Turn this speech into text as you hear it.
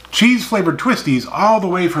cheese-flavored twisties all the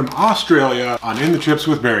way from Australia on In the Chips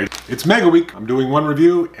with Barry. It's Mega Week. I'm doing one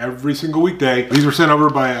review every single weekday. These were sent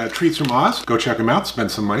over by Treats from Oz. Go check them out,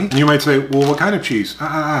 spend some money. And you might say, well, what kind of cheese?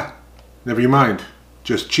 Never you mind.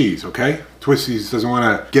 Just cheese, okay? Twisties doesn't want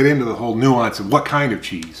to get into the whole nuance of what kind of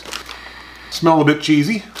cheese. Smell a bit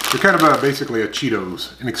cheesy. They're kind of basically a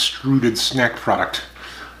Cheetos, an extruded snack product.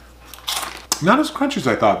 Not as crunchy as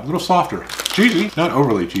I thought, a little softer. Cheesy, not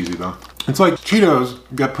overly cheesy though. It's like Cheetos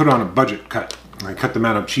got put on a budget cut. They cut the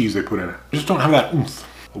amount of cheese they put in it. Just don't have that oomph.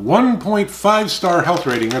 A 1.5 star health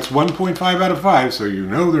rating, that's 1.5 out of 5, so you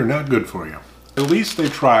know they're not good for you. At least they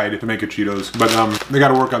tried to make a Cheetos, but they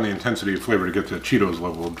gotta work on the intensity of flavor to get to Cheetos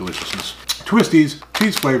level of deliciousness. Twisties,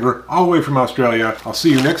 cheese flavor, all the way from Australia. I'll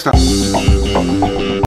see you next time.